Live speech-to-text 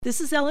This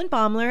is Ellen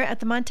Baumler at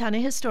the Montana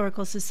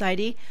Historical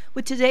Society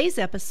with today's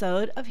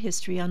episode of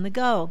History on the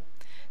Go.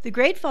 The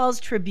Great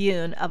Falls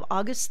Tribune of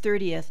August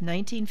 30th,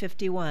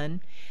 1951,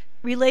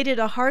 related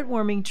a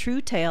heartwarming true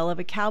tale of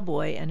a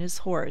cowboy and his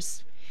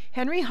horse.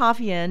 Henry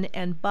Hoffien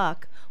and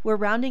Buck were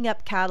rounding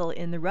up cattle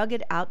in the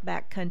rugged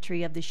outback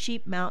country of the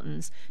Sheep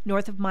Mountains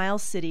north of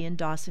Miles City in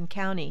Dawson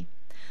County.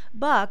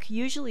 Buck,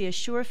 usually a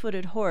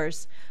sure-footed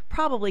horse,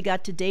 probably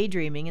got to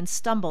daydreaming and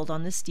stumbled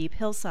on the steep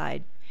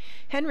hillside.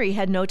 Henry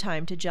had no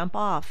time to jump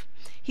off.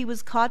 He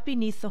was caught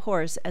beneath the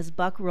horse as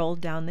Buck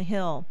rolled down the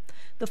hill.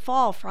 The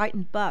fall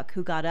frightened Buck,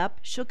 who got up,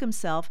 shook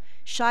himself,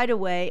 shied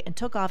away, and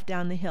took off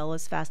down the hill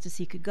as fast as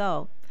he could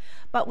go.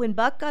 But when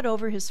Buck got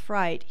over his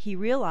fright, he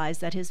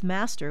realized that his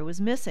master was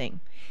missing.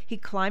 He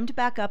climbed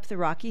back up the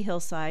rocky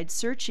hillside,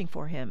 searching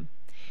for him.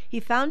 He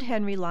found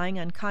Henry lying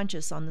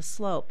unconscious on the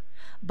slope.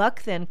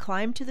 Buck then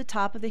climbed to the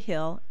top of the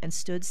hill and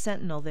stood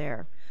sentinel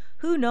there.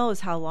 Who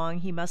knows how long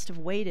he must have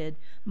waited,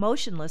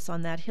 motionless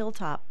on that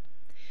hilltop.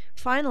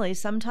 Finally,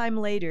 some time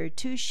later,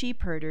 two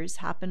sheep herders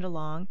happened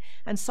along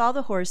and saw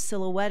the horse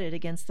silhouetted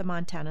against the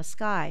Montana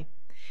sky.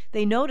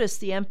 They noticed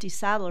the empty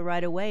saddle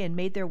right away and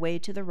made their way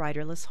to the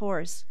riderless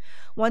horse.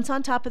 Once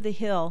on top of the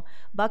hill,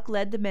 Buck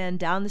led the men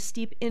down the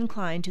steep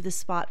incline to the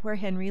spot where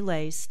Henry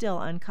lay, still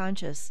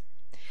unconscious.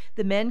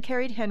 The men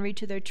carried Henry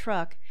to their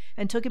truck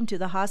and took him to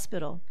the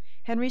hospital.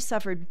 Henry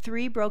suffered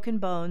 3 broken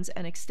bones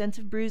and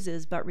extensive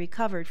bruises, but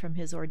recovered from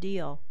his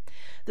ordeal.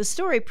 The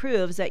story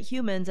proves that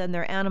humans and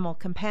their animal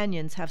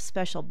companions have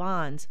special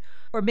bonds,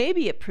 or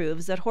maybe it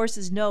proves that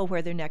horses know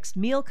where their next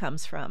meal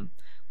comes from.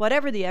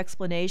 Whatever the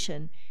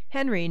explanation,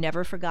 Henry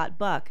never forgot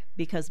Buck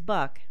because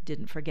Buck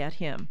didn't forget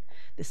him.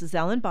 This is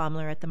Ellen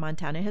Baumler at the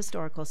Montana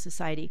Historical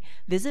Society.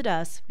 Visit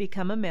us,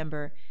 become a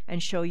member,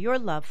 and show your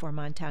love for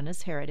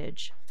Montana's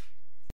heritage.